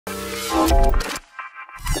যে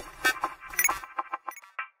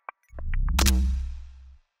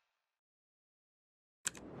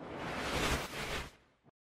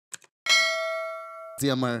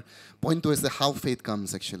আমাৰ পইণ্টটো হৈছে হাউ ফেইথ কামছ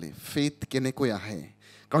একচুৱেলি ফেইথ কেনেকৈ আহে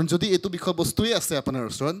কাৰণ যদি এইটো বিষয়বস্তুৱেই আছে আপোনাৰ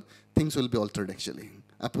ওচৰত থিংছ উইল বি অল্টাৰ্ড একচুৱেলি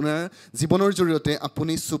আপোনাৰ জীৱনৰ জৰিয়তে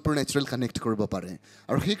আপুনি ছুপাৰ নেচাৰেল কানেক্ট কৰিব পাৰে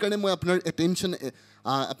আৰু সেইকাৰণে মই আপোনাৰ এটেনশ্যন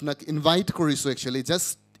আপোনাক ইনভাইট কৰিছোঁ একচুৱেলি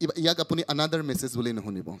জাষ্ট ইয়াক আপুনি আনাডাৰ মেছেজ বুলি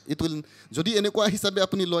নুশুনিব ইট উইল যদি এনেকুৱা হিচাপে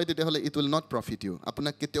আপুনি লয় তেতিয়াহ'লে it will not profit U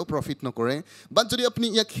আপোনাক কেতিয়াও প্ৰফিট নকৰে বাট যদি আপুনি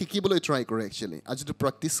ইয়াক শিকিবলৈ ট্ৰাই কৰে একচুৱেলি আৰু যদি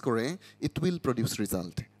প্ৰেক্টিছ কৰে it will produce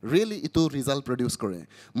result really এইটো ৰিজাল্ট প্ৰডিউচ কৰে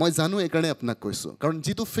মই জানো এইকাৰণে আপোনাক কৈছোঁ কাৰণ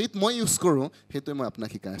যিটো ফেইথ মই ইউজ কৰোঁ সেইটোৱে মই আপোনাক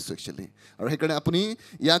শিকাই আছোঁ একচুৱেলি আৰু সেইকাৰণে আপুনি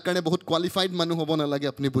ইয়াৰ কাৰণে বহুত কোৱালিফাইড মানুহ হ'ব নালাগে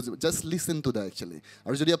আপুনি বুজিব just listen to the actually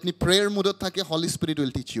আৰু যদি আপুনি প্ৰেয়াৰ মুডত থাকে হলি স্পিৰিট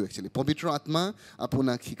উইল টিচ ইউ একচুৱেলি পবিত্ৰ আত্মা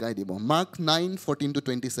আপোনাক শিকাই দিব মাৰ্ক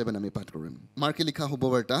 9:14-27 আমি পাঠ কৰিম মাৰ্কে লিখা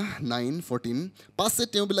শুভবাৰ্তা 9:14 পাছে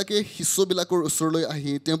তেওঁবিলাকে শিষ্যবিলাকৰ ওচৰলৈ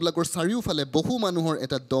আহি তেওঁবিলাকৰ চাৰিওফালে বহু মানুহৰ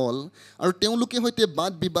এটা দল আৰু তেওঁলোকে সৈতে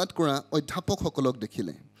বাদ বিবাদ কৰা অধ্যাপকসকলক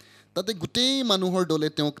দেখিলে তাতে গোটেই মানুহৰ দলে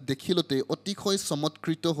তেওঁক দেখিলতে অতিশয়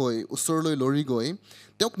চমৎকৃত হৈ ওচৰলৈ লৰি গৈ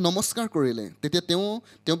তেওঁক নমস্কাৰ কৰিলে তেতিয়া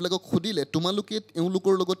তেওঁবিলাকক সুধিলে তোমালোকে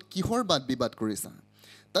এওঁলোকৰ লগত কিহৰ বাদ বিবাদ কৰিছা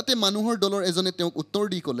তাতে মানুহৰ দলৰ এজনে তেওঁক উত্তৰ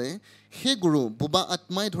দি ক'লে হে গুৰু বোবা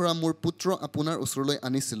আত্মাই ধৰা মোৰ পুত্ৰ আপোনাৰ ওচৰলৈ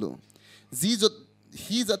আনিছিলোঁ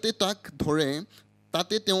সি যাতে তাক ধৰে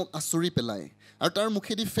তাতে তেওঁক আচৰি পেলায় আৰু তাৰ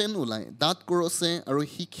মুখেদি ফেন ওলায় দাঁত কৰছে আৰু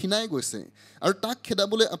সি ক্ষীণাই গৈছে আৰু তাক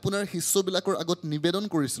খেদাবলৈ আপোনাৰ শিষ্যবিলাকৰ আগত নিবেদন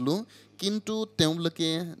কৰিছিলোঁ কিন্তু তেওঁলোকে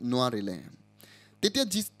নোৱাৰিলে তেতিয়া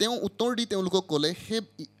তেওঁ উত্তৰ দি তেওঁলোকক ক'লে হে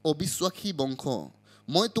অবিশ্বাসী বংশ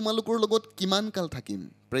মই তোমালোকৰ লগত কিমান কাল থাকিম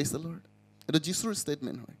প্ৰেইজ দ্য লৰ্ড এইটো যীশুৰ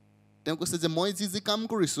ষ্টেটমেণ্ট হয় তেওঁ কৈছে যে মই যি কাম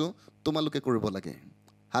কৰিছোঁ তোমালোকে কৰিব লাগে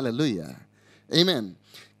হালেলুয়া আমেন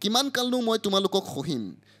কিমান কালনো মই তোমালোকক সহিম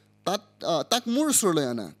তাক মোৰ ওচৰলৈ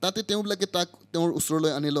আনা তাতে তেওঁবিলাকে তাক তেওঁৰ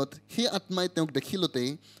ওচৰলৈ আনিলত সেই আত্মাই তেওঁক দেখিলতেই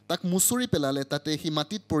তাক মুচৰি পেলালে তাতে সি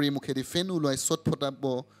মাটিত পৰি মুখেদি ফেন ওলোৱাই চটফটাব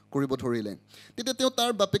কৰিব ধৰিলে তেতিয়া তেওঁ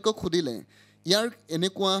তাৰ বাপেকক সুধিলে ইয়াৰ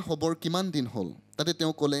এনেকুৱা হ'বৰ কিমান দিন হ'ল তাতে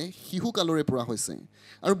তেওঁ ক'লে শিশুকালৰে পৰা হৈছে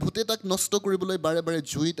আৰু ভূতে তাক নষ্ট কৰিবলৈ বাৰে বাৰে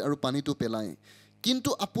জুইত আৰু পানীটো পেলায় কিন্তু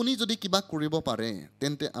আপুনি যদি কিবা কৰিব পাৰে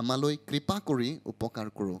তেন্তে আমালৈ কৃপা কৰি উপকাৰ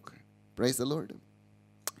কৰক প্ৰেইজ দ্য লৰ্ড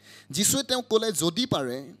যীশুৱে তেওঁক ক'লে যদি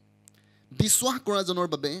পাৰে বিশ্বাস কৰাজনৰ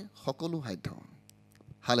বাবে সকলো সাধ্য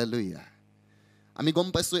হালেলুয়া আমি গম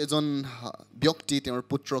পাইছোঁ এজন ব্যক্তি তেওঁৰ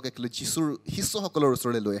পুত্ৰক একলৈ যীশুৰ শিষ্যসকলৰ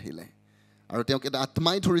ওচৰলৈ লৈ আহিলে আৰু তেওঁক এটা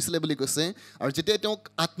আত্মাই ধৰিছিলে বুলি কৈছে আৰু যেতিয়া তেওঁক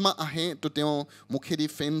আত্মা আহে তো তেওঁ মুখেদি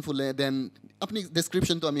ফেন ফুলে দেন আপুনি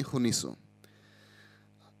ডেছক্ৰিপশ্যনটো আমি শুনিছোঁ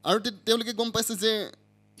আৰু তেওঁলোকে গম পাইছে যে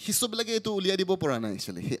শিষ্যবিলাকে এইটো উলিয়াই দিব পৰা নাই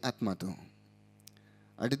একচুৱেলি সেই আত্মাটো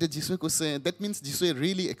আৰু তেতিয়া যীশুৱে কৈছে ডেট মিনছ যীশুৱে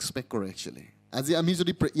ৰিয়েলি এক্সপেক্ট কৰে একচুৱেলি আজি আমি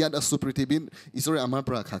যদি ইয়াত আছোঁ পৃথিৱীত ঈশ্বৰে আমাৰ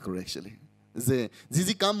পৰা আশা কৰে একচুৱেলি যে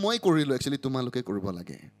যি কাম মই কৰিলোঁ একচুৱেলি তোমালোকে কৰিব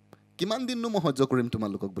লাগে কিমান দিননো মই সহ্য কৰিম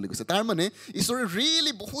তোমালোকক বুলি কৈছে তাৰমানে ঈশ্বৰে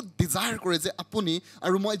ৰিয়েলি বহুত ডিজায়াৰ কৰে যে আপুনি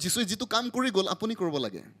আৰু মই যীশুৱে যিটো কাম কৰি গ'ল আপুনি কৰিব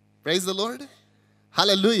লাগে praise the lord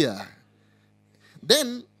hallelujah then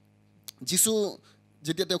যীশু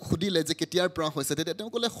যেতিয়া তেওঁক সুধিলে যে কেতিয়াৰ পৰা হৈছে তেতিয়া তেওঁ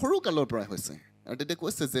ক'লে সৰু কালৰ পৰা হৈছে আৰু তেতিয়া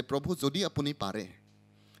কৈছে যে প্ৰভু যদি আপুনি পাৰে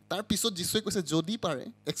তাৰপিছত যীশুৱে কৈছে যদি পাৰে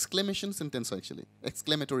এক্সক্লেমেশ্যন চেণ্টেন্স হয় একচুৱেলি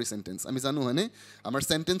এক্সক্লেমেটৰী চেণ্টেন্স আমি জানো হয়নে আমাৰ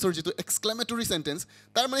চেণ্টেন্সৰ যিটো এক্সক্লেমেটৰী চেণ্টেন্স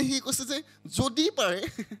তাৰমানে সি কৈছে যে যদি পাৰে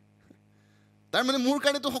তাৰমানে মোৰ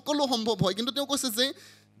কাৰণেতো সকলো সম্ভৱ হয় কিন্তু তেওঁ কৈছে যে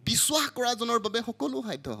বিশ্বাস কৰাজনৰ বাবে সকলো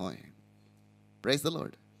সাধ্য হয় প্ৰেইজ দ্য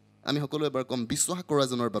লৰ্ড আমি সকলো এবাৰ ক'ম বিশ্বাস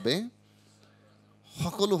কৰাজনৰ বাবে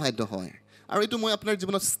সকলো সাধ্য হয় আৰু এইটো মই আপোনাৰ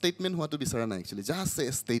জীৱনত ষ্টেটমেণ্ট হোৱাটো বিচৰা নাই একচুৱেলি জাষ্ট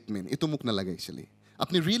এ ষ্টেটমেণ্ট এইটো মোক নালাগে একচুৱেলি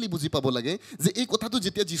আপুনি ৰিয়েলি বুজি পাব লাগে যে এই কথাটো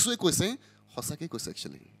যেতিয়া যীশুৱে কৈছে সঁচাকৈ কৈছে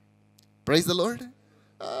একচুৱেলি প্ৰেইজ দ্য লৰ্ড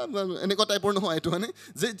এনেকুৱা টাইপৰ নহয় এইটো হয়নে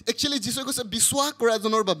যে একচুৱেলি যীশুৱে কৈছে বিশ্বাস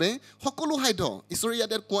কৰাজনৰ বাবে সকলো সাধ্য ঈশ্বৰে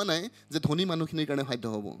ইয়াত কোৱা নাই যে ধনী মানুহখিনিৰ কাৰণে সাধ্য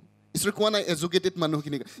হ'ব ঈশ্বৰে কোৱা নাই এডুকেটেড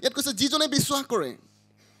মানুহখিনিৰ ইয়াত কৈছে যিজনে বিশ্বাস কৰে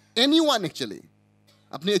এনি ওৱান একচুৱেলি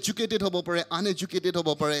আপুনি এডুকেটেড হ'ব পাৰে আনএডুকেটেড হ'ব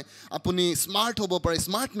পাৰে আপুনি স্মাৰ্ট হ'ব পাৰে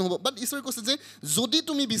স্মাৰ্ট নহ'ব বাট ঈশ্বৰে কৈছে যে যদি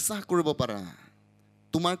তুমি বিশ্বাস কৰিব পাৰা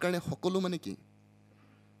তোমাৰ কাৰণে সকলো মানে কি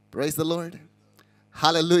প্ৰেইজ দ্য লৰ্ড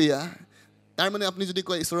হালেলুয়া তাৰমানে আপুনি যদি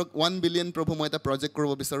কয় ঈশ্বৰক 1 বিলিয়ন প্ৰভু মই এটা প্ৰজেক্ট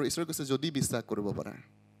কৰিব বিচাৰোঁ ঈশ্বৰে কৈছে যদি বিশ্বাস কৰিব পাৰা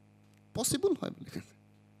পচিবল হয় বুলি কৈছে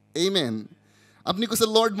আমেন আপুনি কৈছে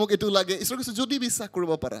লৰ্ড মোক এইটো লাগে ঈশ্বৰে কৈছে যদি বিশ্বাস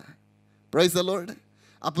কৰিব পাৰা প্ৰেইজ দ্য লৰ্ড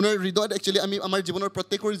আপোনাৰ হৃদয়ত একচুৱেলি আমাৰ জীৱনৰ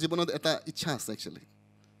প্ৰত্যেকৰ জীৱনত এটা ইচ্ছা আছে একচুৱেলি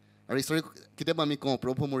আৰু ঈশ্বৰে কেতিয়াবা আমি কওঁ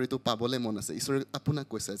প্ৰভু মোৰ এইটো পাবলৈ মন আছে ঈশ্বৰে আপোনাক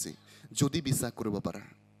কৈছে আজি যদি বিশ্বাস কৰিব পাৰা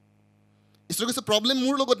ঈশ্বৰে কৈছে প্ৰব্লেম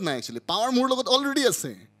মোৰ লগত নাই একচুৱেলি পাৱাৰ মোৰ লগত অলৰেডি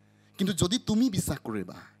আছে কিন্তু যদি তুমি বিশ্বাস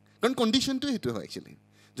কৰিবা কাৰণ কণ্ডিশ্যনটো সেইটো হয় একচুৱেলি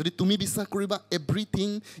যদি তুমি বিশ্বাস কৰিবা এভৰিথিং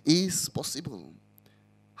ইজ পচিবল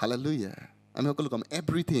হালেলুয়া আমি সকলো কম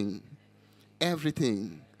এভৰিথিং এভৰিথিং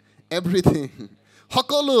এভৰিথিং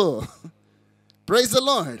সকলো প্ৰেইজ দ্য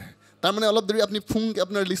লৰ্ড তাৰমানে অলপ দেৰি আপুনি ফুংকে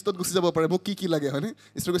আপোনাৰ লিষ্টত গুচি যাব পাৰে মোক কি লাগে হয়নে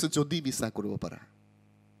ঈশ্বৰে কৈছে যদি বিশ্বাস কৰিব পাৰা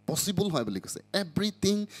পচিবল হয় বুলি কৈছে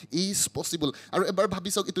এভৰিথিং ইজ পচিবল আৰু এবাৰ ভাবি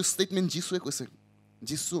চাওক এইটো ষ্টেটমেণ্ট যীশুৱে কৈছে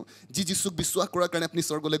যীশুক বিশ্বাস কৰাৰ কাৰণে আপুনি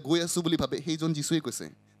স্বৰ্গলৈ গৈ আছো বুলি ভাবে সেইজন যীশুৱে কৈছে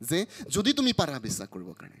যে যদি তুমি পাৰা বিশ্বাস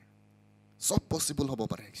কৰিবৰ কাৰণে চব পচিবল হ'ব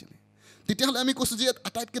পাৰে একচুৱেলি তেতিয়াহ'লে আমি কৈছোঁ যে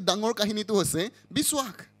আটাইতকৈ ডাঙৰ কাহিনীটো হৈছে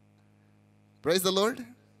বিশ্বাস প্ৰেইজ দ্য লৰ্ড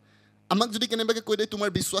আমাক যদি কেনেবাকৈ কৈ দিয়ে তোমাৰ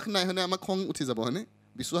বিশ্বাস নাই হয়নে আমাক খং উঠি যাব হয়নে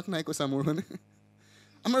বিশ্বাস নাই কৈছা মোৰ হয়নে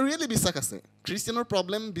আমাৰ ৰিয়েলি বিশ্বাস আছে খ্ৰীষ্টিয়ানৰ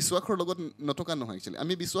প্ৰব্লেম বিশ্বাসৰ লগত নথকা নহয় একচুৱেলি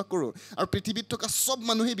আমি বিশ্বাস কৰোঁ আৰু পৃথিৱীত থকা চব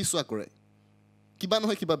মানুহেই বিশ্বাস কৰে কিবা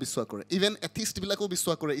নহয় কিবা বিশ্বাস কৰে ইভেন এথিষ্টবিলাকেও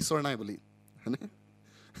বিশ্বাস কৰে ঈশ্বৰ নাই বুলি হয়নে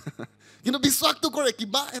কিন্তু বিশ্বাসটো কৰে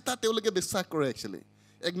কিবা এটা তেওঁলোকে বিশ্বাস কৰে একচুৱেলি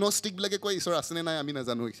এগনষ্টিকবিলাকে কয় ঈশ্বৰ আছেনে নাই আমি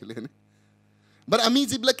নাজানো একচুৱেলি হয়নে বাট আমি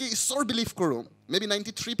যিবিলাকে ঈশ্বৰ বিলিভ কৰোঁ মেবি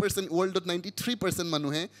 93% ৱৰ্ল্ডত 93%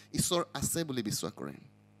 মানুহে ঈশ্বৰ আছে বুলি বিশ্বাস কৰে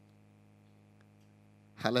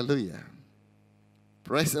হালেলুয়া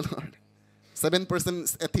প্ৰেইজ দ্য লৰ্ড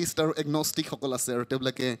 7% এথিষ্ট আৰু এগনষ্টিকসকল আছে আৰু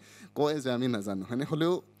তেওঁলোকে কয় যে আমি নাজানো হয়নে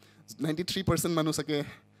হ'লেও 93% মানুহ চাগে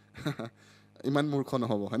ইমান মূৰ্খ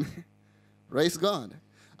নহ'ব হয়নে প্ৰেইজ গড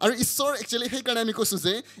আৰু ঈশ্বৰ একচুৱেলি সেইকাৰণে আমি কৈছোঁ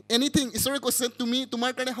যে এনিথিং ঈশ্বৰে কৈছে তুমি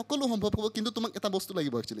তোমাৰ কাৰণে সকলো সম্ভৱ হ'ব কিন্তু তোমাক এটা বস্তু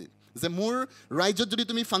লাগিব একচুৱেলি যে মোৰ ৰাজ্যত যদি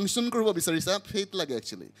তুমি ফাংচন কৰিব বিচাৰিছা ফেইথ লাগে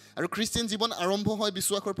একচুৱেলি আৰু খ্ৰীষ্টিয়ান জীৱন আৰম্ভ হয়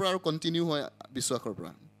বিশ্বাসৰ পৰা আৰু কণ্টিনিউ হয় বিশ্বাসৰ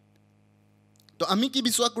পৰা তো আমি কি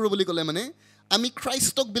বিশ্বাস কৰোঁ বুলি ক'লে মানে আমি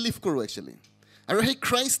খ্ৰীষ্টক বিলিভ কৰোঁ একচুৱেলি আৰু সেই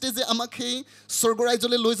খ্ৰীষ্টে যে আমাক সেই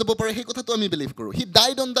স্বৰ্গৰাজ্যলৈ লৈ যাব পাৰে সেই কথাটো আমি বিলিভ কৰোঁ he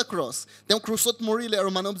died on the cross তেওঁ ক্ৰুচত মৰিলে আৰু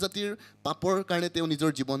মানৱ জাতিৰ পাপৰ কাৰণে তেওঁ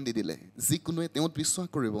নিজৰ জীৱন দি দিলে যিকোনোৱে তেওঁত বিশ্বাস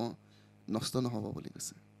কৰিব নষ্ট নহ'ব বুলি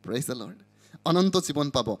কৈছে প্ৰেইজ দ্য লৰ্ড অনন্ত জীৱন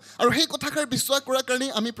পাব আৰু সেই কথাষাৰ বিশ্বাস কৰাৰ কাৰণে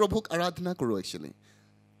আমি প্ৰভুক আৰাধনা কৰোঁ একচুৱেলি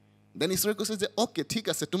দেন ঈশ্বৰে কৈছে যে অ'কে ঠিক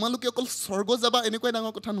আছে তোমালোকে অকল স্বৰ্গ যাবা এনেকুৱাই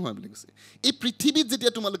ডাঙৰ কথা নহয় বুলি কৈছে এই পৃথিৱীত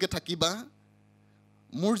যেতিয়া তোমালোকে থাকিবা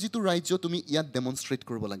মোৰ যিটো ৰাজ্য তুমি ইয়াত ডেমনষ্ট্ৰেট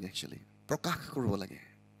কৰিব লাগে একচুৱেলি প্ৰকাশ কৰিব লাগে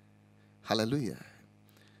হালেলুয়া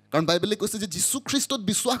কাৰণ বাইবেলে কৈছে যে যীশু খ্ৰীষ্টত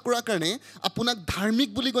বিশ্বাস কৰাৰ কাৰণে আপোনাক ধাৰ্মিক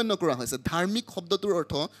বুলি গণ্য কৰা হৈছে ধাৰ্মিক শব্দটোৰ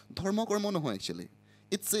অৰ্থ ধৰ্ম কৰ্ম নহয় একচুৱেলি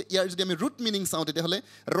ইটছ ইয়াৰ যদি আমি ৰুট মিনিং চাওঁ তেতিয়াহ'লে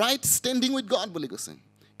ৰাইট ষ্টেণ্ডিং উইথ গড বুলি কৈছে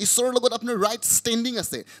ঈশ্বৰৰ লগত আপোনাৰ ৰাইট ষ্টেণ্ডিং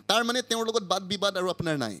আছে তাৰ মানে তেওঁৰ লগত বাদ বিবাদ আৰু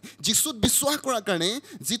আপোনাৰ নাই যীশুত বিশ্বাস কৰাৰ কাৰণে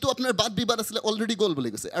যিটো আপোনাৰ বাদ বিবাদ আছিলে অলৰেডি গ'ল বুলি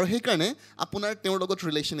কৈছে আৰু সেইকাৰণে আপোনাৰ তেওঁৰ লগত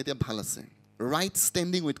ৰিলেশ্যন এতিয়া ভাল আছে ৰাইট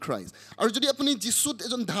ষ্টেণ্ডিং উইথ খ্ৰাইষ্ট আৰু যদি আপুনি যীশুত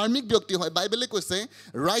এজন ধাৰ্মিক ব্যক্তি হয় বাইবেলে কৈছে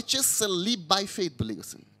ৰাইচাছ শ্বেল লিভ বাই ফেইথ বুলি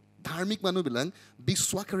কৈছে ধাৰ্মিক মানুহবিলাক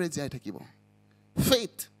বিশ্বাসেৰে জীয়াই থাকিব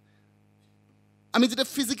ফেইথ আমি যেতিয়া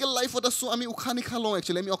ফিজিকেল লাইফত আছোঁ আমি উশাহ নিশাহ লওঁ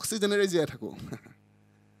একচুৱেলি আমি অক্সিজেনেৰে জীয়াই থাকোঁ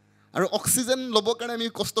আৰু অক্সিজেন ল'বৰ কাৰণে আমি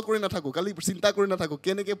কষ্ট কৰি নাথাকোঁ কালি চিন্তা কৰি নাথাকোঁ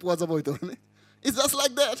কেনেকৈ পোৱা যাব এইটো মানে it's just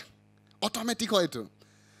like that automatic হয় এইটো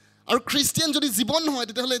আৰু খ্ৰীষ্টিয়ান যদি জীৱন নহয়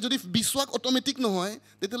তেতিয়াহ'লে যদি বিশ্বাস অট'মেটিক নহয়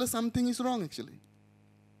তেতিয়াহ'লে ছামথিং ইজ ৰং একচুৱেলি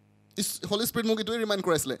হলি স্পিৰিট মোক এইটোৱে ৰিমাইণ্ড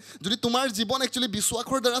কৰাইছিলে যদি তোমাৰ জীৱন একচুৱেলি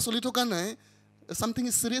বিশ্বাসৰ দ্বাৰা চলি থকা নাই ছামথিং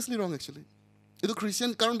ইজ চিৰিয়াছলি ৰং একচুৱেলি এইটো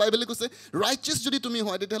খ্ৰীষ্টিয়ান কাৰণ বাইবেলে কৈছে ৰাইচাছ যদি তুমি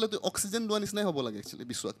হয় তেতিয়াহ'লে অক্সিজেন লোৱা নিচিনাই হ'ব লাগে একচুৱেলি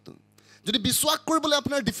বিশ্বাসটো যদি বিশ্বাস কৰিবলৈ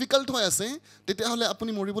আপোনাৰ ডিফিকাল্ট হৈ আছে তেতিয়াহ'লে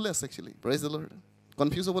আপুনি মৰিবলৈ আছে actually praise the lord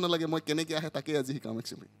confuse হ'ব নালাগে মই কেনেকৈ আহে তাকে আজি শিকাম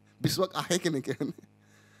একচুৱেলি বিশ্বাস আহে কেনেকৈ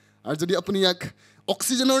আৰু যদি আপুনি ইয়াক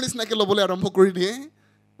অক্সিজেনৰ নিচিনাকৈ ল'বলৈ আৰম্ভ কৰি দিয়ে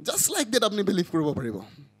জাষ্ট লাইক ডেট আপুনি বিলিভ কৰিব পাৰিব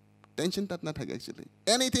টেনশ্যন তাত নাথাকে একচুৱেলি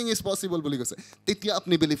এনিথিং ইজ পচিবল বুলি কৈছে তেতিয়া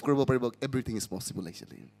আপুনি বিলিভ কৰিব পাৰিব everything is possible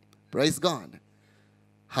actually praise god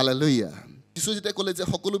hallelujah যীশু যেতিয়া ক'লে যে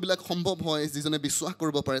সকলোবিলাক সম্ভৱ হয় যিজনে বিশ্বাস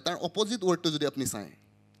কৰিব পাৰে তাৰ অপজিট ৱৰ্ডটো যদি আপুনি চায়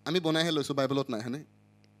আমি বনাইহে লৈছোঁ বাইবেলত নাই হয়নে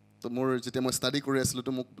তো মোৰ যেতিয়া মই ষ্টাডি কৰি আছিলোঁ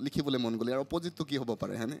তো মোক লিখিবলৈ মন গ'লে আৰু অপজিটটো কি হ'ব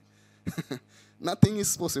পাৰে হয়নে nothing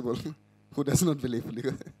is possible who does not believe বুলি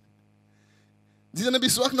কৈছে যিজনে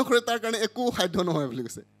বিশ্বাস নকৰে তাৰ কাৰণে একো সাধ্য নহয় বুলি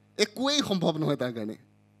কৈছে একোৱেই সম্ভৱ নহয় তাৰ কাৰণে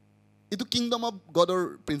এইটো কিংডম অফ গডৰ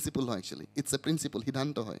প্ৰিন্সিপল হয় একচুৱেলি ইটছ এ প্ৰিন্সিপল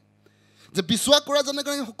সিদ্ধান্ত হয় যে বিশ্বাস কৰাজনৰ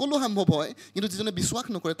কাৰণে সকলো সম্ভৱ হয় কিন্তু যিজনে বিশ্বাস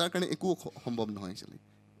নকৰে তাৰ কাৰণে একো সম্ভৱ নহয় actually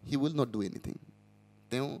he will not do anything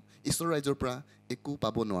তেওঁ ঈশ্বৰৰ ৰাজ্যৰ পৰা একো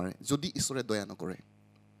পাব নোৱাৰে যদি ঈশ্বৰে দয়া নকৰে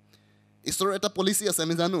ঈশ্বৰৰ এটা পলিচি আছে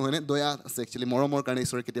আমি জানো হয়নে দয়া আছে একচুৱেলি মৰমৰ কাৰণে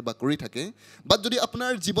ঈশ্বৰে কেতিয়াবা কৰি থাকে বাট যদি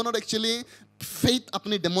আপোনাৰ জীৱনত একচুৱেলি ফেইথ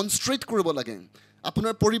আপুনি ডেমনষ্ট্ৰেট কৰিব লাগে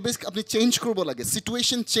আপোনাৰ পৰিৱেশ আপুনি চেঞ্জ কৰিব লাগে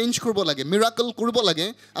চিটুৱেশ্যন চেঞ্জ কৰিব লাগে মিৰাকল কৰিব লাগে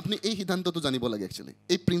আপুনি এই সিদ্ধান্তটো জানিব লাগে একচুৱেলি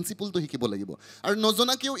এই প্ৰিন্সিপলটো শিকিব লাগিব আৰু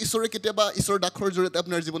নজনাকেও ঈশ্বৰে কেতিয়াবা ঈশ্বৰৰ দাখৰ জৰিয়তে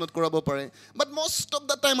আপোনাৰ জীৱনত কৰাব পাৰে বাট মষ্ট অফ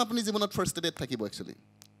দ্য টাইম আপুনি জীৱনত ফাৰ্ষ্টেডেড থাকিব একচুৱেলি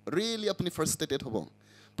ৰিয়েলি আপুনি ফাৰ্ষ্টেডেড হ'ব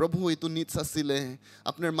প্ৰভু এইটো নিডছ আছিলে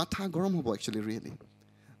আপোনাৰ মাথা গৰম হ'ব একচুৱেলি ৰিয়েলি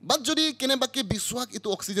বাট যদি কেনেবাকৈ বিশ্বাস এইটো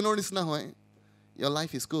অক্সিজেনৰ নিচিনা হয় your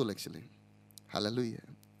life is cool actually. Hallelujah.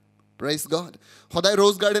 Praise God. সদায়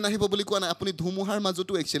ৰ'জ গাৰ্ডেন আহিব বুলি কোৱা নাই, আপুনি ধুমুহাৰ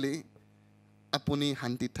মাজতো actually আপুনি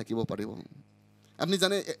শান্তিত থাকিব পাৰিব। আপুনি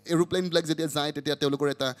জানে এৰোপ্লেনবিলাক যেতিয়া যায় তেতিয়া তেওঁলোকৰ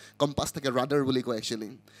এটা কম্পাছ থাকে, ৰাডাৰ বুলি কয় একচুৱেলি।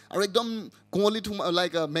 আৰু একদম কুঁৱলীত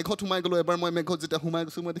লাইক মেঘত সোমাই গ'লোঁ। এবাৰ মই মেঘত যেতিয়া সোমাই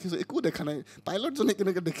গৈছোঁ মই দেখিছোঁ একো দেখা নাই, পাইলটজনে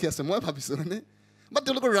কেনেকৈ দেখি আছে মই ভাবিছোঁ হয়নে, বাট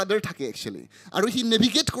তেওঁলোকৰ ৰাডাৰ থাকে একচুৱেলি। আৰু সি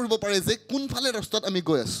নেভিগেট কৰিব পাৰে যে কোনফালে ৰাস্তাত আমি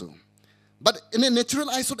গৈ আছোঁ, বাট এনে নেচাৰেল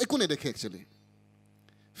আইচত একো নেদেখে actually.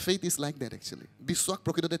 Faith is like that actually. বিশ্বাস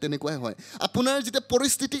প্ৰকৃততে তেনেকুৱাই হয়। আপোনাৰ যেতিয়া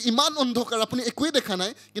পৰিস্থিতি ইমান অন্ধকাৰ, আপুনি একোৱেই দেখা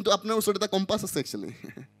নাই, কিন্তু আপোনাৰ ওচৰত এটা কম্পাছ আছে একচুৱেলি।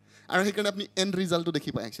 আৰু সেইকাৰণে আপুনি এণ্ড ৰিজাল্টটো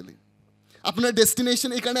দেখি পায় একচুৱেলি। আপোনাৰ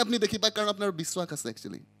ডেষ্টিনেশ্যন এইকাৰণে আপুনি দেখি পায় কাৰণ আপোনাৰ বিশ্বাস আছে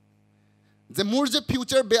একচুৱেলি। যে মোৰ যে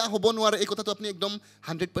ফিউচাৰ বেয়া হ'ব নোৱাৰে এই কথাটো আপুনি একদম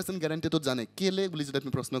 100% গেৰাণ্টিডত জানে। কেলে বুলি যদি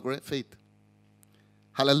আপুনি প্ৰশ্ন কৰে, ফেইথ।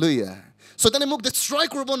 হালেলুয়া। শয়তানে মোক ডেষ্ট্ৰয়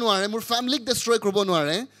কৰিব নোৱাৰে, মোৰ ফেমিলিক ডেষ্ট্ৰয় কৰিব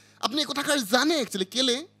নোৱাৰে। আপুনি এই কথাষাৰ জানে একচুৱেলি।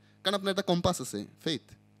 কেলে? কাৰণ আপোনাৰ এটা কম্পাছ আছে, ফেইথ।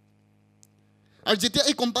 আৰু যেতিয়া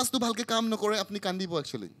এই কম্পাছটো ভালকৈ কাম নকৰে আপুনি কান্দিব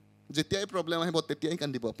একচুৱেলি। যেতিয়াই প্ৰব্লেম আহিব তেতিয়াই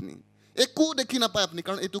কান্দিব আপুনি। একো দেখি নাপায় আপুনি,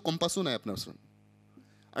 কাৰণ এইটো কম্পাছো নাই আপোনাৰ ওচৰত।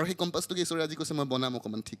 আৰু সেই কম্পাছটোকে ঈশ্বৰে আজি কৈছে মই বনাম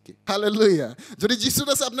অকণমান ঠিককৈ। হালেলুয়া। যদি যিচুত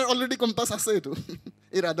আছে আপোনাৰ অলৰেডি কম্পাছ আছে, এইটো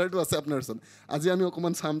এই ৰাডাৰটো আছে আপোনাৰ ওচৰত। আজি আমি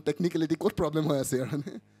অকণমান চাম টেকনিকেলিটি ক'ত প্ৰব্লেম হৈ আছে আৰু।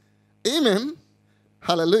 আমেন।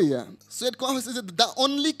 হালেলুয়া। চ' ইয়াত কোৱা হৈছে যে the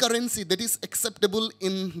only currency that is acceptable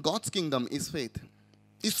in God's kingdom is faith.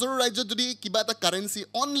 ঈশ্বৰৰ ৰাজ্যত যদি কিবা এটা কাৰেঞ্চি,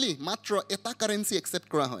 অনলি মাত্ৰ এটা কাৰেঞ্চি একচেপ্ট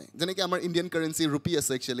কৰা হয়, যেনেকৈ আমাৰ ইণ্ডিয়ান কাৰেঞ্চি ৰুপি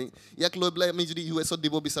আছে একচুৱেলি, ইয়াক লৈ পেলাই আমি যদি US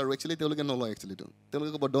দিব বিচাৰোঁ একচুৱেলি তেওঁলোকে নলয় একচুৱেলিটো।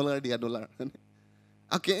 তেওঁলোকে ক'ব ডলাৰ দিয়া, ডলাৰ।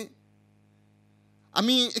 অ'কে,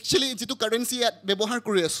 আমি একচুৱেলি যিটো কাৰেঞ্চি ইয়াত ব্যৱহাৰ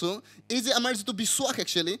কৰি আছোঁ, এই যে আমাৰ যিটো বিশ্বাস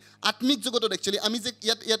একচুৱেলি আত্মিক জগতত একচুৱেলি আমি যে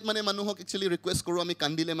ইয়াত মানে মানুহক একচুৱেলি ৰিকুৱেষ্ট কৰোঁ, আমি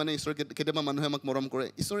কান্দিলে মানে ঈশ্বৰে কেতিয়াবা মানুহে আমাক মৰম কৰে।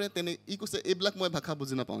 ঈশ্বৰে ই কৈছে এইবিলাক মই ভাষা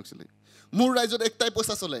বুজি নাপাওঁ একচুৱেলি। মোৰ ৰাজ্যত একটাই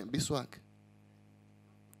পইচা চলে, বিশ্বাস।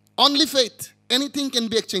 অনলি ফেইথ, এনিথিং কেন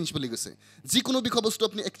বি এক্সচেঞ্জ বুলি কৈছে। যিকোনো বিষয়বস্তু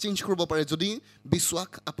আপুনি এক্সচেঞ্জ কৰিব পাৰে যদি বিশ্বাস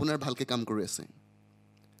আপোনাৰ ভালকৈ কাম কৰি আছে।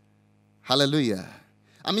 হালেলুয়া।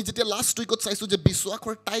 আমি যেতিয়া লাষ্ট উইকত চাইছোঁ যে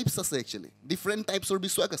বিশ্বাসৰ টাইপছ আছে একচুৱেলি, ডিফাৰেণ্ট টাইপছৰ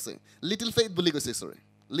বিশ্বাস আছে। লিটিল ফেইথ বুলি কৈছে ঈশ্বৰে।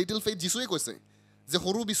 লিটিল ফেইথ যিচুৱে কৈছে যে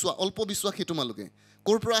সৰু বিশ্বাস, অল্প বিশ্বাস সেইটো তোমালোকে।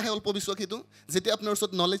 ক'ৰ পৰা আহে অল্প বিশ্বাস সেইটো? যেতিয়া আপোনাৰ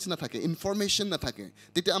ওচৰত নলেজ নাথাকে, ইনফৰ্মেশ্যন নাথাকে,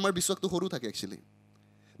 তেতিয়া আমাৰ বিশ্বাসটো সৰু থাকে একচুৱেলি।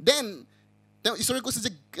 দেন তেওঁ ঈশ্বৰে কৈছে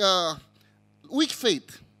যে উইক ফেইথ,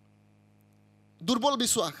 দুৰ্বল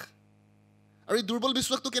বিশ্বাস। আৰু এই দুৰ্বল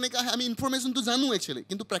বিশ্বাসটো কেনেকৈ আহে? আমি ইনফৰ্মেশ্যনটো জানো একচুৱেলি,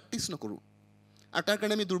 কিন্তু প্ৰেক্টিছ নকৰোঁ। আৰু তাৰ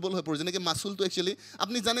কাৰণে আমি দুৰ্বল হৈ পৰোঁ। যেনেকৈ মাচুলটো একচুৱেলি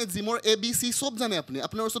আপুনি জানে, জিমৰ ABC চব জানে আপুনি,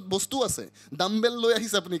 আপোনাৰ ওচৰত বস্তু আছে, ডাম্বেল লৈ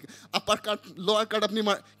আহিছে আপুনি, আপাৰ কাৰ্ড লোৱাৰ কাৰ্ড আপুনি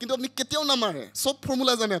কিন্তু আপুনি কেতিয়াও নামাৰে, চব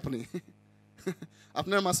ফৰ্মুলা জানে আপুনি।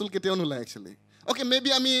 আপোনাৰ মাচুল কেতিয়াও নোলায় একচুৱেলি। অ'কে, মে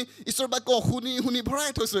বি আমি ঈশ্বৰৰ বাক্য শুনি শুনি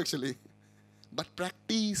ভৰাই থৈছোঁ একচুৱেলি, বাট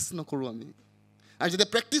প্ৰেক্টিছ নকৰোঁ আমি। আৰু যেতিয়া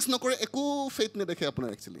প্ৰেক্টিছ নকৰে একো ফেইথ নেদেখে আপোনাৰ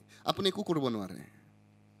একচুৱেলি, আপুনি একো কৰিব নোৱাৰে।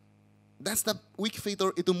 দেটছ দ্য উইক ফেইথৰ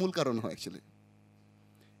এইটো মূল কাৰণ হয় একচুৱেলি।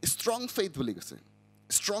 ষ্ট্ৰং ফেইথ বুলি কৈছে।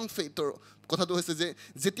 ষ্ট্ৰং ফেইথৰ কথাটো হৈছে যে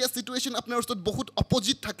যেতিয়া চিটুৱেশ্যন আপোনাৰ ওচৰত বহুত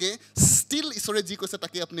অপজিট থাকে, ষ্টিল ঈশ্বৰে যি কৈছে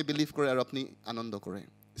তাকে আপুনি বিলিভ কৰে আৰু আপুনি আনন্দ কৰে।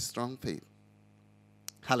 Strong faith.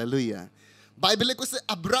 হালেলুয়া। বাইবেলে কৈছে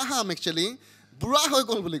আব্ৰাহাম একচুৱেলি বুঢ়া হৈ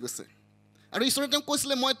গ'ল বুলি কৈছে, আৰু ঈশ্বৰে তেওঁক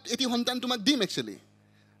কৈছিলে মই এটি সন্তান তোমাক দিম একচুৱেলি।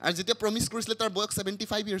 আৰু যেতিয়া প্ৰমিছ কৰিছিলে তাৰ বয়স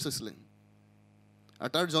 75 years হৈছিলে, আৰু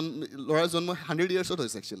তাৰ ল'ৰাৰ জন্ম 100 yearsত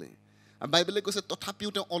হৈছে একচুৱেলি। আৰু বাইবেলে কৈছে তথাপিও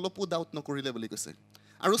তেওঁ অলপো ডাউট নকৰিলে বুলি কৈছে।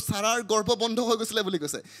 আৰু চাৰাৰ গৰ্ভ বন্ধ হৈ গৈছিলে বুলি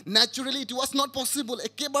কৈছে। Naturally it was not possible,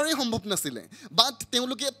 একেবাৰেই সম্ভৱ নাছিলে, বাট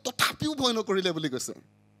তেওঁলোকে তথাপিও ভয় নকৰিলে বুলি কৈছে।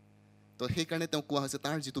 তো সেইকাৰণে তেওঁক কোৱা হৈছে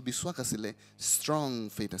তাৰ যিটো বিশ্বাস আছিলে, ষ্ট্ৰং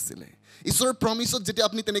ফেইথ আছিলে। ঈশ্বৰৰ প্ৰমিছত যেতিয়া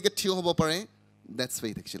আপুনি তেনেকৈ থিয় হ'ব পাৰে, that's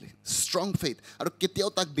faith actually, strong faith. আৰু কেতিয়াও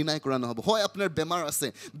তাক ডিনাই কৰা নহ'ব। হয় আপোনাৰ বেমাৰ আছে,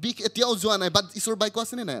 বিষ এতিয়াও যোৱা নাই, বাট ঈশ্বৰৰ বাক্য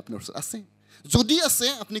আছেনে নাই আপোনাৰ ওচৰত? আছে। যদি আছে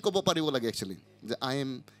আপুনি ক'ব পাৰিব লাগে একচুৱেলি যে আই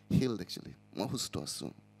এম হিল্ড একচুৱেলি, মই সুস্থ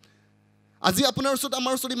আছোঁ। আজি আপোনাৰ ওচৰত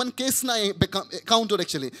আমাৰ ওচৰত ইমান কেছ নাই একাউণ্টত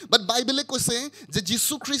একচুৱেলি, বাট বাইবেলে কৈছে যে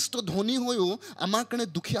যীশু খ্ৰীষ্ট ধনী হৈও আমাৰ কাৰণে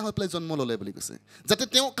দুখীয়া হৈ পেলাই জন্ম ল'লে বুলি কৈছে, যাতে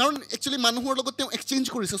তেওঁ, কাৰণ একচুৱেলি মানুহৰ লগত তেওঁ এক্সচেঞ্জ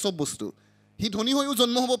কৰিছে চব বস্তু। সি ধনী হৈও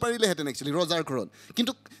জন্ম হ'ব পাৰিলেহেঁতেন একচুৱেলি ৰজাৰ ঘৰত,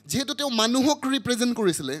 কিন্তু যিহেতু তেওঁ মানুহক ৰিপ্ৰেজেণ্ট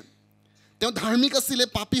কৰিছিলে, তেওঁ ধাৰ্মিক আছিলে,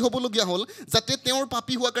 পাপী হ'বলগীয়া হ'ল যাতে তেওঁৰ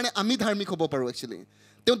পাপী হোৱাৰ কাৰণে আমি ধাৰ্মিক হ'ব পাৰোঁ একচুৱেলি।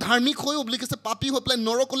 তেওঁ ধাৰ্মিক হৈও বুলি কৈছে পাপী হৈ পেলাই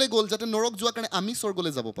নৰকলৈ গ'ল, যাতে নৰক যোৱাৰ কাৰণে আমি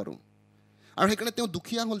স্বৰ্গলৈ যাব পাৰোঁ। আৰু সেইকাৰণে তেওঁ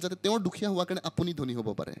দুখীয়া হ'ল যাতে তেওঁৰ দুখীয়া হোৱাৰ কাৰণে আপুনি ধনী হ'ব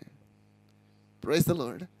পাৰে। Praise the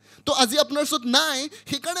lord. তো আজি আপোনাৰ ওচৰত নাই,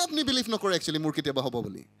 সেইকাৰণে আপুনি বিলিভ নকৰে একচুৱেলি মোৰ কেতিয়াবা হ'ব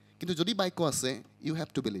বুলি, কিন্তু যদি বাক্য আছে U have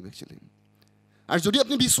to believe actually. আৰু যদি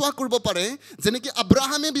আপুনি বিশ্বাস কৰিব পাৰে, যেনেকৈ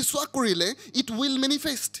আব্ৰাহামে বিশ্বাস কৰিলে, ইট উইল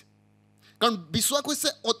মেনিফেষ্ট। কাৰণ বিশ্বাস হৈছে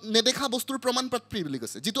নেদেখা বস্তুৰ প্ৰমাণ পাত্ৰী বুলি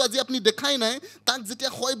কৈছে। যিটো আজি আপুনি দেখাই নাই, তাক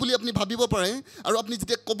যেতিয়া হয় বুলি আপুনি ভাবিব পাৰে আৰু আপুনি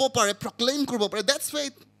যেতিয়া ক'ব পাৰে, প্ৰক্লেইম কৰিব পাৰে, দেটছ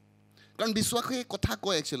ফেইথ। কাৰণ বিশ্বাসে কথা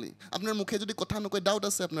কয় একচুৱেলি আপোনাৰ মুখে যদি কথা নকয় ডাউট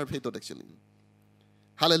আছে আপোনাৰ ফেইথত একচুৱেলি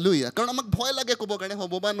হালেলুয়া কাৰণ আমাক ভয় লাগে ক'ব কাৰণে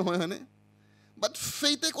হ'ব বা নহয় হয়নে বাট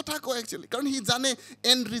ফেইথে কথা কয় একচুৱেলি কাৰণ সি জানে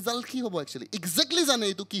এণ্ড ৰিজাল্ট কি হ'ব একচুৱেলি এক্সেক্টলি জানে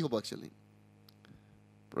এইটো কি হ'ব actually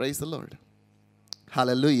praise the lord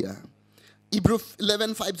hallelujah Hebrew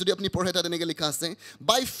 11:5 যদি আপনি পঢ়ে তাত এনেকৈ লিখা আছে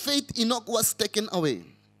by faith Enoch was taken away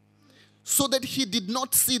so that he did not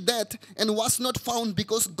see death and was not found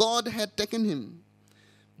because God had taken him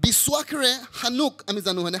বিশ্বাসেৰে হানুক আমি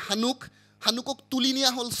জানো হয়নে হানুকক তুলি নিয়া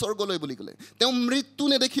হ'ল স্বৰ্গলৈ বুলি ক'লে তেওঁ মৃত্যু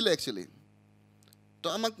নেদেখিলে একচুৱেলি তো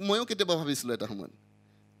আমাক ময়ো কেতিয়াবা ভাবিছিলোঁ এটা সময়ত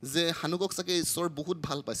যে হানুকক চাগে ঈশ্বৰ বহুত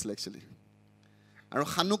ভাল পাইছিলে একচুৱেলি আৰু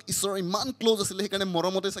হানুক ঈশ্বৰৰ ইমান ক্ল'জ আছিলে সেইকাৰণে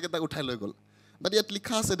মৰমতে চাগে তাক উঠাই লৈ গ'ল বাট ইয়াত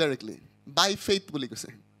লিখা আছে ডাইৰেক্টলি বাই ফেইথ বুলি কৈছে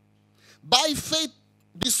বাই ফেইথ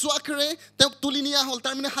বিশ্বাসেৰে তেওঁক তুলি নিয়া হ'ল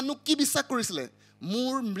তাৰমানে হানুক কি বিশ্বাস কৰিছিলে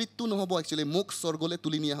মোৰ মৃত্যু নহ'ব একচুৱেলি মোক স্বৰ্গলৈ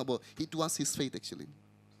তুলি নিয়া হ'ব it was his faith actually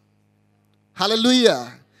hallelujah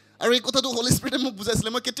আৰু এই কথাটো হলি স্পিৰিটে মোক বুজাইছিলে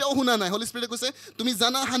মই কেতিয়াও শুনা নাই হলি স্পিৰিটে কৈছে তুমি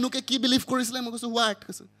জানা হানুকে কি বিলিভ কৰিছিলে মই কৈছোঁ হোৱাট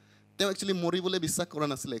কৈছে তেওঁ একচুৱেলি মৰিবলৈ বিশ্বাস কৰা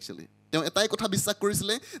নাছিলে একচুৱেলি তেওঁ এটাই কথা বিশ্বাস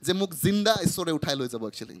কৰিছিলে যে মোক জিন্দা ঈশ্বৰে উঠাই লৈ যাব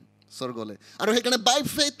একচুৱেলি স্বৰ্গলৈ আৰু সেইকাৰণে বাই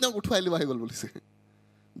ফেইথ তেওঁক উঠাই লৈ আহি গ'ল বুলিছে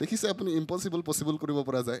দেখিছে আপুনি ইম্পচিবল পচিবল কৰিব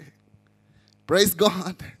পৰা যায় প্ৰেইজ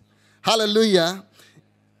গড হালেলুয়া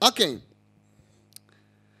অ'কে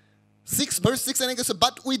 6:6 এনেকৈ কৈছে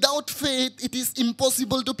বাট without faith it is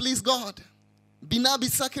impossible two please god বিনা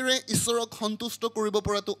বিশ্বাসেৰে ঈশ্বৰক সন্তুষ্ট কৰিব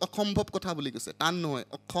পৰাটো অসম্ভৱ কথা বুলি কৈছে টান নহয়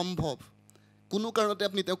অসম্ভৱ কোনো কাৰণতে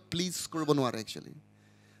আপুনি তেওঁক প্লিজ কৰিব নোৱাৰে একচুৱেলি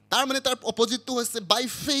তাৰ মানে তাৰ অপজিটটো হৈছে বাই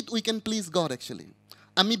faith we can please god actually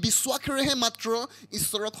আমি বিশ্বাসেৰেহে মাত্ৰ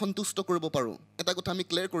ঈশ্বৰক সন্তুষ্ট কৰিব পাৰোঁ এটা কথা আমি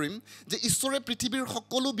ক্লিয়াৰ কৰিম যে ঈশ্বৰে পৃথিৱীৰ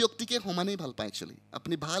সকলো ব্যক্তিকে সমানেই ভাল পায় একচুৱেলি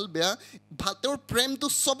আপুনি ভাল বেয়া তেওঁৰ প্ৰেমটো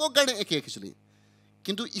চবৰ কাৰণে একে একচুৱেলি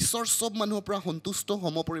কিন্তু ঈশ্বৰ চব মানুহৰ পৰা সন্তুষ্ট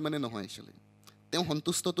সম পৰিমাণে নহয় একচুৱেলি তেওঁ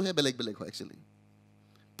সন্তুষ্টটোহে বেলেগ বেলেগ হয় একচুৱেলি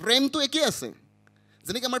প্ৰেমটো একেই আছে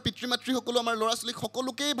যেনেকৈ আমাৰ পিতৃ মাতৃসকলো আমাৰ ল'ৰা ছোৱালীক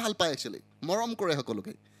সকলোকেই ভাল পায় একচুৱেলি মৰম কৰে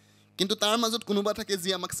সকলোকে কিন্তু তাৰ মাজত কোনোবা থাকে যি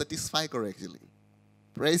আমাক ছেটিছফাই কৰে একচুৱেলি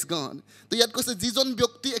প্ৰেইজ গড তো ইয়াত কৈছে যিজন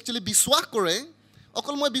ব্যক্তি একচুৱেলি বিশ্বাস কৰে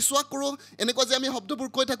অকল মই বিশ্বাস কৰোঁ এনেকুৱা যে আমি শব্দবোৰ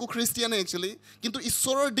কৈ থাকোঁ খ্ৰীষ্টিয়ানে একচুৱেলি কিন্তু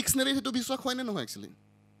ঈশ্বৰৰ ডিক্সনেৰীত সেইটো বিশ্বাস হয়নে নহয় একচুৱেলি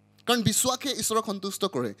কাৰণ বিশ্বাসে ঈশ্বৰক সন্তুষ্ট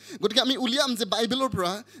কৰে গতিকে আমি উলিয়াম যে বাইবেলৰ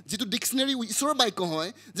পৰা যিটো ডিক্সনেৰী ঈশ্বৰৰ বাক্য হয়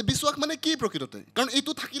যে বিশ্বাস মানে কি প্ৰকৃততে কাৰণ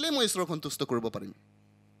এইটো থাকিলেই মই ঈশ্বৰক সন্তুষ্ট কৰিব পাৰিম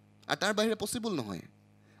আৰু তাৰ বাহিৰে পচিবল নহয়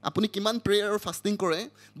আপুনি কিমান প্ৰেয়াৰ আৰু ফাষ্টিং কৰে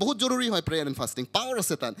বহুত জৰুৰী হয় প্ৰেয়াৰ এণ্ড ফাষ্টিং পাৱাৰ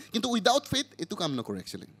আছে তাত কিন্তু উইদাউট ফেইথ এইটো কাম নকৰে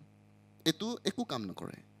একচুৱেলি এইটো একো কাম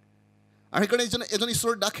নকৰে আৰু সেইকাৰণে এজন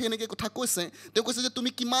ঈশ্বৰৰ দাসে এনেকৈ কথা কৈছে তেওঁ কৈছে যে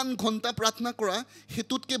তুমি কিমান ঘণ্টা প্ৰাৰ্থনা কৰা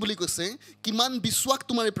সেইটোতকৈ বুলি কৈছে কিমান বিশ্বাস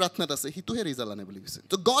তোমাৰ এই প্ৰাৰ্থনাত আছে সেইটোহে ৰিজাল্ট আনে বুলি কৈছে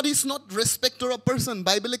ত' god is not respecter of person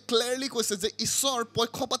বাইবেলে ক্লিয়াৰলি কৈছে যে ঈশ্বৰ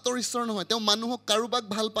পক্ষপাতৰ ঈশ্বৰ নহয় তেওঁ মানুহক কাৰোবাক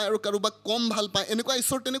ভাল পায় আৰু কাৰোবাক কম ভাল পায় এনেকুৱা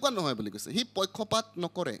ঈশ্বৰ তেনেকুৱা নহয় বুলি কৈছে সি পক্ষপাত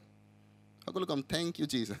নকৰে সকলো কম থেংক ইউ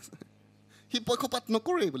জিজাছ সি পক্ষপাত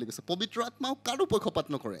নকৰে বুলি কৈছে পবিত্ৰ আত্মাও কাৰো পক্ষপাত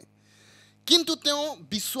নকৰে কিন্তু তেওঁ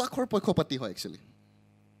বিশ্বাসৰ পক্ষপাতি হয় একচুৱেলি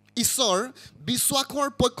ঈশ্বৰ বিশ্বাসৰ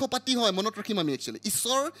পক্ষপাতি হয় মনত ৰাখিম আমি একচুৱেলি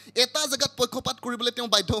ঈশ্বৰ এটা জেগাত পক্ষপাত কৰিবলৈ তেওঁ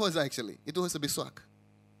বাধ্য হৈ যায় একচুৱেলি এইটো হৈছে বিশ্বাস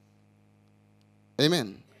আমেন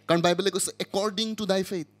কাৰণ বাইবেলে কৈছে একৰ্ডিং টু দাই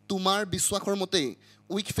ফেইথ তোমাৰ বিশ্বাসৰ মতেই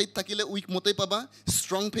উইক ফেইথ থাকিলে উইক মতেই পাবা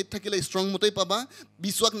ষ্ট্ৰং ফেইথ থাকিলে ষ্ট্ৰং মতেই পাবা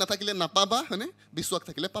বিশ্বাস নাথাকিলে নাপাবা হয়নে বিশ্বাস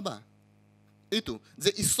থাকিলে পাবা এইটো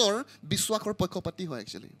যে ঈশ্বৰ বিশ্বাসৰ পক্ষপাতি হয়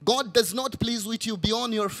actually god does not please with U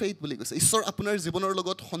beyond your faith বুলি কৈছে ঈশ্বৰ আপোনাৰ জীৱনৰ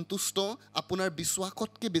লগত সন্তুষ্ট আপোনাৰ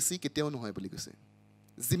বিশ্বাসতকৈ বেছি কেতিয়াও নহয় বুলি কৈছে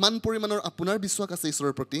যিমান পৰিমাণৰ আপোনাৰ বিশ্বাস আছে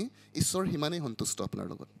ঈশ্বৰৰ প্ৰতি ঈশ্বৰ সিমানেই সন্তুষ্ট আপোনাৰ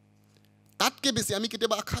লগত তাতকৈ বেছি আমি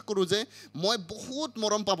কেতিয়াবা আশা কৰোঁ যে মই বহুত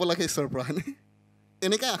মৰম পাব লাগে ঈশ্বৰৰ পৰা হয়নে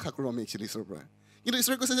এনেকৈ আশা কৰোঁ আমি একচুৱেলি ঈশ্বৰৰ পৰা কিন্তু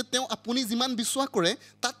ঈশ্বৰে কৈছে যে তেওঁ আপুনি যিমান বিশ্বাস কৰে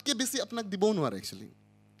তাতকৈ বেছি আপোনাক দিবও নোৱাৰে একচুৱেলি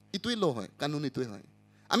এইটোৱেই ল' হয় কানুন এইটোৱে হয়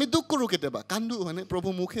আমি দুখ কৰোঁ কেতিয়াবা কান্দো হয়নে প্ৰভু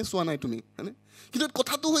মুখে চোৱা নাই তুমি হয়নে কিন্তু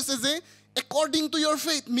কথাটো হৈছে যে according to your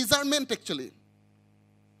faith measurement actually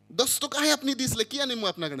 10 টকাহে আপুনি দিছিলে কি আনিম মই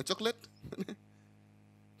আপোনাৰ কাৰণে চকলেট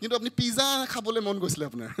কিন্তু আপুনি পিজ্জা খাবলৈ মন গৈছিলে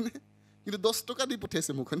আপোনাৰ হয়নে কিন্তু 10 টকা দি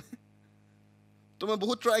পঠিয়াইছে মোক হয়নে তো মই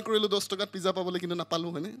বহুত ট্ৰাই কৰিলোঁ 10 টকাত পিজ্জা পাবলৈ কিন্তু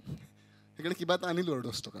নাপালোঁ হয়নে সেইকাৰণে কিবা এটা আনিলোঁ আৰু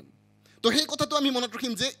 10 টকাত তো সেই কথাটো আমি মনত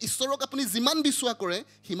ৰাখিম যে ঈশ্বৰক আপুনি যিমান বিশ্বাস কৰে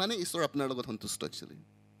সিমানেই ঈশ্বৰ আপোনাৰ লগত সন্তুষ্ট একচুৱেলি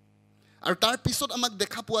আৰু তাৰ পিছত আমাক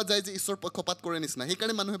দেখা পোৱা যায় যে ঈশ্বৰ পক্ষপাত কৰে নিচিনা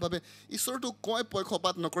সেইকাৰণে মানুহে ভাবে ঈশ্বৰটো কয়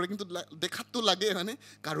পক্ষপাত নকৰে কিন্তু দেখাতটো লাগে হয়নে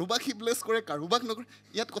কাৰোবাক সি ব্লেছ কৰে কাৰোবাক নকৰে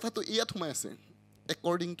ইয়াত কথাটো ইয়াত সোমাই আছে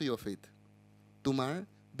একৰ্ডিং টু ইয়ৰ ফেইথ তোমাৰ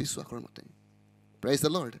বিশ্বাসৰ মতে praise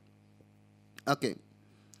the lord okay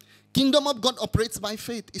kingdom of god operates by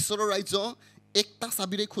faith ঈশ্বৰৰ ৰাজ্য একটা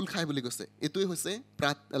চাবিৰে খোল খায় বুলি কৈছে এইটোৱে হৈছে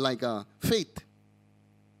লাইক ফেইথ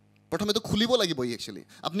প্ৰথমে তো খুলিব লাগিব একচুৱেলি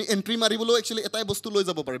আপুনি এন্ট্ৰি মাৰিবলৈও একচুৱেলি এটাই বস্তু লৈ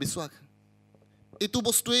যাব পাৰে বিশ্বাস এইটো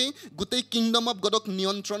বস্তুৱেই গোটেই কিংডম অফ গডক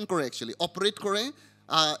নিয়ন্ত্ৰণ কৰে একচুৱেলি অপাৰেট কৰে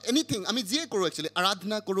এনিথিং আমি যিয়ে কৰোঁ একচুৱেলি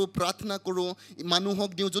আৰাধনা কৰোঁ প্ৰাৰ্থনা কৰোঁ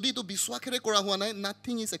মানুহক দিওঁ যদি এইটো বিশ্বাসেৰে কৰা হোৱা নাই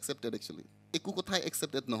নাথিং ইজ একচেপ্টেড একচুৱেলি একো কথাই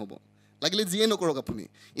একচেপ্টেড নহ'ব লাগিলে যিয়ে নকৰক আপুনি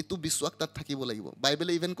এইটো বিশ্বাস তাত থাকিব লাগিব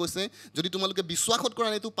বাইবেলে ইভেন কৈছে যদি তোমালোকে বিশ্বাসত কৰা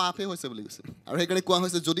নাই এইটো পাপহে হৈছে বুলি কৈছে আৰু সেইকাৰণে কোৱা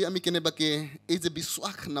হৈছে যদি আমি কেনেবাকে এই যে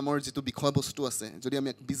বিশ্বাস নামৰ যিটো বিষয়বস্তু আছে যদি আমি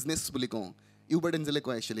বিজনেছ বুলি কওঁ ইউবাৰ্ট এঞ্জেলে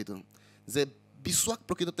কয় একচুৱেলি এইটো যে বিশ্বাস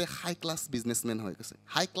প্ৰকৃততে হাই ক্লাছ বিজনেছমেন হয় কৈছে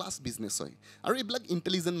হাই ক্লাছ বিজনেছ হয় আৰু এইবিলাক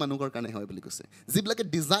ইণ্টেলিজেণ্ট মানুহৰ কাৰণে হয় বুলি কৈছে যিবিলাকে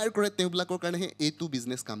ডিজায়াৰ কৰে তেওঁবিলাকৰ কাৰণেহে এইটো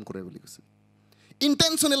বিজনেছ কাম কৰে বুলি কৈছে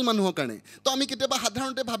ইণ্টেনশ্যনেল মানুহৰ কাৰণে তো আমি কেতিয়াবা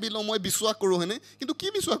সাধাৰণতে ভাবি লওঁ মই বিশ্বাস কৰোঁ হেনে কিন্তু কি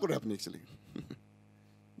বিশ্বাস কৰে আপুনি একচুৱেলি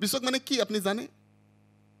বিশ্বাস মানে কি আপুনি জানে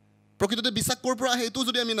প্ৰকৃততে বিশ্বাস ক'ৰ পৰা আহে এইটো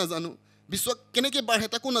যদি আমি নাজানো বিশ্বাস কেনেকৈ বাঢ়ে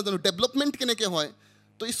তাকো নাজানো ডেভেলপমেণ্ট কেনেকৈ হয়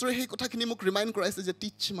তো ঈশ্বৰে সেই কথাখিনি মোক ৰিমাইণ্ড কৰাইছে যে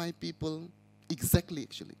টিচ মাই পিপল এক্সেক্টলি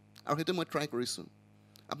একচুৱেলি আৰু সেইটো মই ট্ৰাই কৰিছোঁ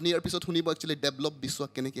আপুনি ইয়াৰ পিছত শুনিব একচুৱেলি ডেভেলপ বিশ্বাস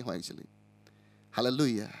কেনেকৈ হয় actually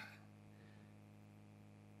hallelujah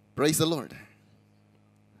praise the lord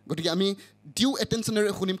গতিকে আমি ডিউ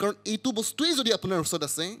এটেনশ্যনেৰে শুনিম কাৰণ এইটো বস্তুৱেই যদি আপোনাৰ ওচৰত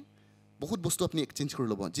আছে বহুত বস্তু আপুনি এক্সচেঞ্জ কৰি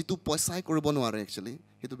ল'ব যিটো পইচাই কৰিব নোৱাৰে একচুৱেলি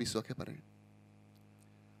সেইটো বিশ্বাসে পাৰে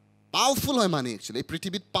পাৱাৰফুল হয় মানে একচুৱেলি এই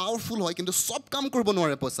পৃথিৱীত পাৱাৰফুল হয় কিন্তু চব কাম কৰিব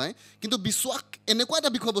নোৱাৰে পইচাই কিন্তু বিশ্বাস এনেকুৱা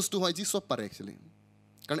এটা বিষয়বস্তু হয় যি চব পাৰে একচুৱেলি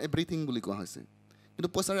কাৰণ এভৰিথিং বুলি কোৱা হৈছে কিন্তু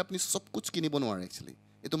পইচাৰে আপুনি চব কুছ কিনিব নোৱাৰে একচুৱেলি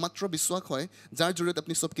এইটো মাত্ৰ বিশ্বাস হয় যাৰ জৰিয়তে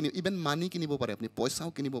আপুনি চব কিনিব ইভেন মানি কিনিব পাৰে আপুনি পইচাও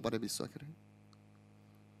কিনিব পাৰে বিশ্বাসেৰে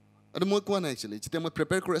আৰু মই কোৱা নাই একচুৱেলি যেতিয়া মই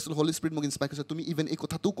প্ৰিপেয়াৰ কৰি আছিলোঁ হলি স্পিৰিট মোক ইনস্পায়াৰ কৰিছে তুমি ইভেন এই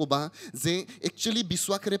কথাটো ক'বা যে একচুৱেলি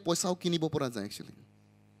বিশ্বাসেৰে পইচাও কিনিব পৰা যায় একচুৱেলি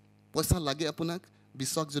পইচা লাগে আপোনাক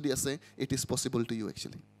বিশ্বাস যদি আছে it is possible to you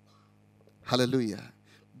actually hallelujah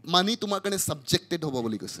মানি তোমাৰ কাৰণে ছাবজেক্টেড হ'ব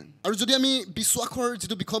বুলি কৈছে আৰু যদি আমি বিশ্বাসৰ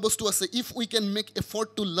যিটো বিষয়বস্তু আছে if we can make effort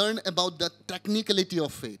two learn about the টেকনিকেলিটি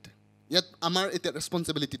of faith ইয়াত আমাৰ এতিয়া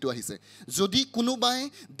ৰেছপনচিবিলিটিটো আহিছে যদি কোনোবাই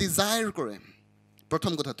ডিজায়াৰ কৰে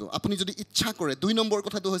প্ৰথম কথাটো আপুনি যদি ইচ্ছা কৰে 2 নম্বৰ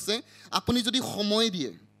কথাটো হৈছে আপুনি যদি সময়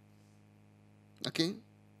দিয়ে অ'কে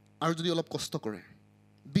আৰু যদি অলপ কষ্ট কৰে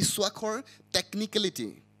বিশ্বাসৰ টেকনিকেলিটি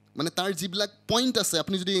মানে তাৰ যিবিলাক পইণ্ট আছে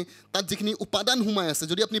আপুনি যদি তাত যিখিনি উপাদান সোমাই আছে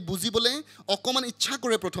যদি আপুনি বুজিবলৈ অকণমান ইচ্ছা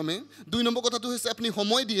কৰে প্ৰথমে 2 নম্বৰ কথাটো হৈছে আপুনি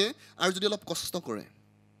সময় দিয়ে আৰু যদি অলপ কষ্ট কৰে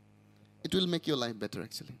it will make your life better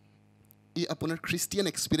actually ই আপোনাৰ খ্ৰীষ্টিয়ান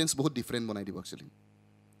এক্সপিৰিয়েঞ্চ বহুত ডিফাৰেণ্ট বনাই দিব একচুৱেলি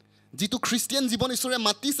যিটো খ্ৰীষ্টিয়ান জীৱন ঈশ্বৰে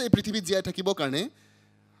মাতিছে এই পৃথিৱীত জীয়াই থাকিবৰ কাৰণে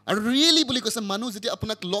আৰু ৰিয়েলি বুলি কৈছে মানুহ যেতিয়া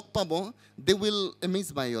আপোনাক লগ পাব they will amaze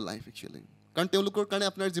by your life actually কাৰণ তেওঁলোকৰ কাৰণে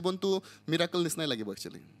আপোনাৰ জীৱনটো মিৰাকল নিচিনাই লাগিব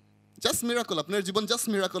একচুৱেলি জাষ্ট মিৰাকল আপোনাৰ জীৱন জাষ্ট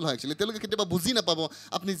মিৰাকল হয় একচুৱেলি তেওঁলোকে কেতিয়াবা বুজি নাপাব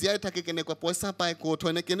আপুনি জীয়াই থাকে কেনেকুৱা পইচা পায় ক'ত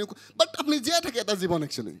হয় নে কেনেকুৱা বাট আপুনি জীয়াই থাকে এটা জীৱন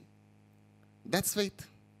একচুৱেলি ডেটছ ফেইথ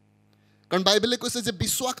কাৰণ বাইবেলে কৈছে যে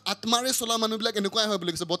বিশ্বাস আত্মাৰে চলা মানুহবিলাক এনেকুৱাই হয়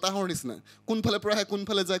বুলি কৈছে বতাহৰ নিচিনা কোনফালে পৰা আহে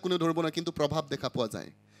কোনফালে যায় কোনেও ধৰিব নোৱাৰে কিন্তু প্ৰভাৱ দেখা পোৱা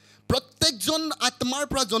যায় প্ৰত্যেকজন আত্মাৰ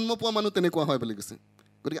পৰা জন্ম পোৱা মানুহ তেনেকুৱা হয় বুলি কৈছে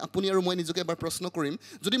গতিকে আপুনি আৰু মই নিজকে এবাৰ প্ৰশ্ন কৰিম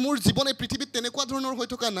যদি মোৰ জীৱন এই পৃথিৱীত তেনেকুৱা ধৰণৰ হৈ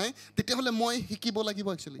থকা নাই তেতিয়াহ'লে মই শিকিব লাগিব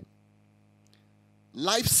actually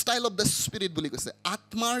lifestyle of the spirit বুলি কৈছে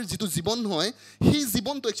আত্মাৰ যিটো জীৱন হয় সেই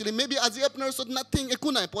জীৱনটো একচুৱেলি মে বি আজি আপোনাৰ ওচৰত নাথিং একো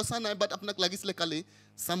নাই পইচা নাই বাট আপোনাক লাগিছিলে কালি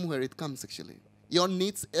চামৱেৰ it comes actually your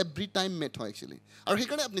needs every time mat হয় একচুৱেলি আৰু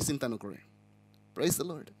সেইকাৰণে আপুনি চিন্তা নকৰে প্ৰেইজ দ্য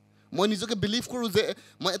লৰ্ড মই নিজকে বিলিভ কৰোঁ যে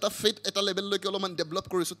মই এটা ফেইথ এটা লেভেললৈকে অলপমান ডেভেলপ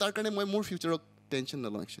কৰিছোঁ তাৰ কাৰণে মই মোৰ ফিউচাৰক টেনশ্যন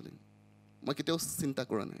নলওঁ একচুৱেলি মই কেতিয়াও চিন্তা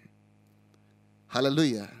কৰা নাই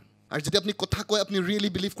হালেলুয়া আৰু যেতিয়া আপুনি কথা কয় আপুনি ৰিয়েলি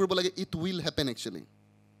বিলিভ কৰিব লাগে ইট উইল হেপেন একচুৱেলি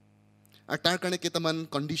আৰু তাৰ কাৰণে কেইটামান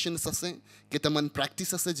কণ্ডিশ্যনছ আছে কেইটামান প্ৰেক্টিচ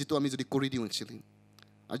আছে যিটো আমি যদি কৰি দিওঁ একচুৱেলি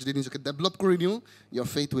আৰু যদি নিজকে ডেভেলপ কৰি দিওঁ ইয়ৰ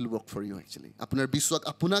faith will work for U actually আপোনাৰ বিশ্বাস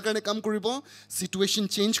আপোনাৰ কাৰণে কাম কৰিব চিটুৱেশ্যন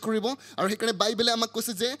চেঞ্জ কৰিব আৰু সেইকাৰণে বাইবেলে আমাক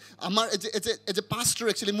কৈছে যে আমাৰ এজ এ পাষ্টৰ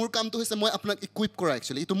একচুৱেলি মোৰ কামটো হৈছে মই আপোনাক ইকুইপ কৰা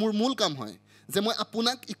একচুৱেলি এইটো মোৰ মূল কাম হয় যে মই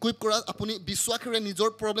আপোনাক ইকুইপ কৰা আপুনি বিশ্বাসেৰে নিজৰ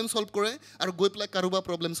প্ৰব্লেম ছল্ভ কৰে আৰু গৈ পেলাই কাৰোবাৰ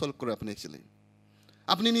প্ৰব্লেম ছল্ভ কৰে আপুনি একচুৱেলি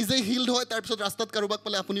আপুনি নিজেই হিল্ড হয় তাৰপিছত ৰাস্তাত কাৰোবাক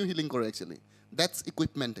পালে আপুনিও হিলিং কৰে একচুৱেলি ডেটছ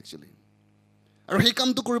ইকুইপমেণ্ট একচুৱেলি আৰু সেই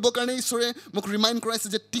কামটো কৰিবৰ কাৰণে ঈশ্বৰে মোক ৰিমাইণ্ড কৰাইছে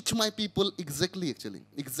যে টিচ মাই পিপল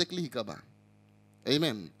এক্সেক্টলি শিকাবা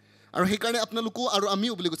আমেন আৰু সেইকাৰণে আপোনালোকো আৰু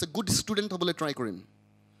আমিও বুলি কৈছে গুড ষ্টুডেণ্ট হ'বলৈ ট্ৰাই কৰিম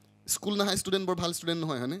স্কুল নাহে ষ্টুডেণ্ট বৰ ভাল ষ্টুডেণ্ট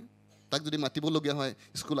নহয় হয়নে তাক যদি মাতিবলগীয়া হয়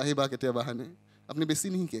স্কুল আহিবা কেতিয়াবা হয়নে আপুনি বেছি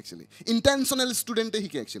নিশিকে একচুৱেলি ইণ্টেনশ্যনেল ষ্টুডেণ্টে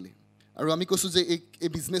শিকে একচুৱেলি আৰু আমি কৈছোঁ যে এই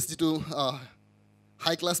বিজনেছ যিটো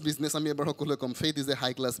হাই ক্লাছ বিজনেছ আমি এবাৰ সকলোৱে ক'ম faith is a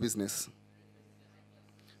high class business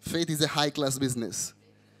faith is a high class business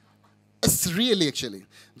really actually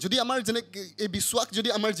যদি আমাৰ যেনে এই বিশ্বাস যদি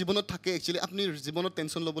আমাৰ জীৱনত থাকে একচুৱেলি আপুনি জীৱনত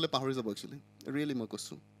টেনশ্যন ল'বলৈ পাহৰি যাব একচুৱেলি ৰিয়েলি মই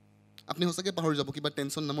কৈছোঁ আপুনি সঁচাকৈ পাহৰি যাব কিবা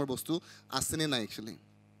টেনশ্যন নামৰ বস্তু আছেনে নাই একচুৱেলি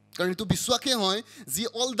কাৰণ এইটো বিশ্বাসেই হয় যি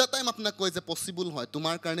অল দ্য টাইম আপোনাক কয় যে পচিবল হয়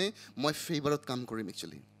তোমাৰ কাৰণে মই ফেভাৰত কাম কৰিম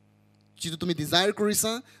একচুৱেলি যিটো তুমি ডিজায়াৰ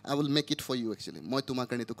কৰিছা আই will make it for U actually মই তোমাৰ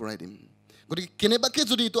কাৰণে এইটো কৰাই দিম গতিকে কেনেবাকৈ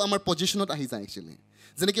যদি এইটো আমাৰ পজিশ্যনত আহি যায় একচুৱেলি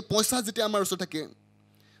যেনেকৈ পইচা যেতিয়া আমাৰ ওচৰত থাকে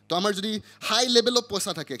তো আমাৰ যদি হাই লেভেলত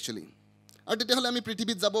পইচা থাকে একচুৱেলি আৰু তেতিয়াহ'লে আমি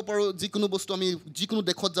পৃথিৱীত যাব পাৰোঁ যিকোনো বস্তু আমি যিকোনো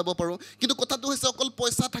দেশত যাব পাৰোঁ কিন্তু কথাটো হৈছে অকল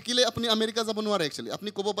পইচা থাকিলে আপুনি আমেৰিকা যাব নোৱাৰে একচুৱেলি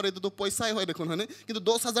আপুনি ক'ব পাৰে এইটোতো পইচাই হয় দেখোন হয়নে কিন্তু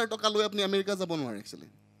 10,000 টকা লৈ আপুনি আমেৰিকা যাব নোৱাৰে একচুৱেলি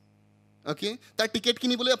অ'কে তাৰ টিকেট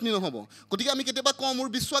কিনিবলৈ আপুনি নহ'ব গতিকে আমি কেতিয়াবা কওঁ মোৰ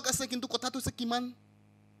বিশ্বাস আছে কিন্তু কথাটো হৈছে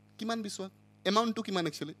কিমান বিশ্বাস এমাউণ্টটো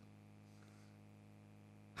কিমান একচুৱেলি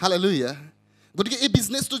হালেলুয়া গতিকে এই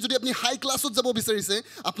বিজনেছটো যদি আপুনি হাই ক্লাছত যাব বিচাৰিছে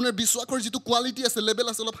আপোনাৰ বিশ্বাসৰ যিটো কোৱালিটি আছে লেভেল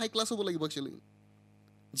আছে অলপ হাই ক্লাছ হ'ব লাগিব একচুৱেলি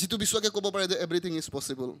যিটো বিশ্বাসে ক'ব পাৰে যে everything is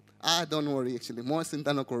possible don't worry actually মই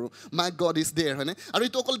চিন্তা নকৰোঁ মাই গড ইজ দেয়াৰ হয়নে আৰু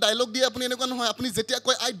এইটো অকল ডাইলগ দিয়ে আপুনি এনেকুৱা নহয় আপুনি যেতিয়া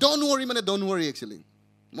কয় আই ডণ্ট ৱৰি মানে ডণ্ট ৱৰি একচুৱেলি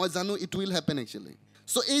মই জানো ইট উইল হেপেন একচুৱেলি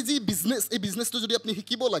চ' এই যি এই বিজনেছটো যদি আপুনি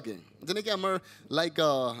শিকিব লাগে যেনেকৈ আমাৰ লাইক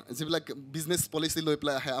যিবিলাক বিজনেছ পলিচি লৈ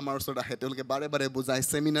পেলাই আহে আমাৰ ওচৰত আহে তেওঁলোকে বাৰে বাৰে বুজায়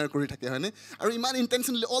চেমিনাৰ কৰি থাকে হয়নে আৰু ইমান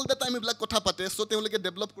ইণ্টেনশ্যনলি অল দ্য টাইম এইবিলাক কথা পাতে চ' তেওঁলোকে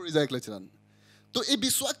ডেভেলপ কৰি যায় একচুৱেলি তো এই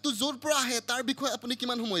বিশ্বাসটো য'ৰ পৰা আহে তাৰ বিষয়ে আপুনি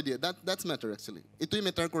কিমান সময় দিয়ে দেটছ মেটাৰ একচুৱেলি এইটোৱে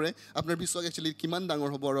মেটাৰ কৰে আপোনাৰ বিশ্বাস একচুৱেলি কিমান ডাঙৰ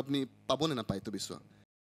হ'ব আৰু আপুনি পাব নে নাপায় এইটো বিশ্বাস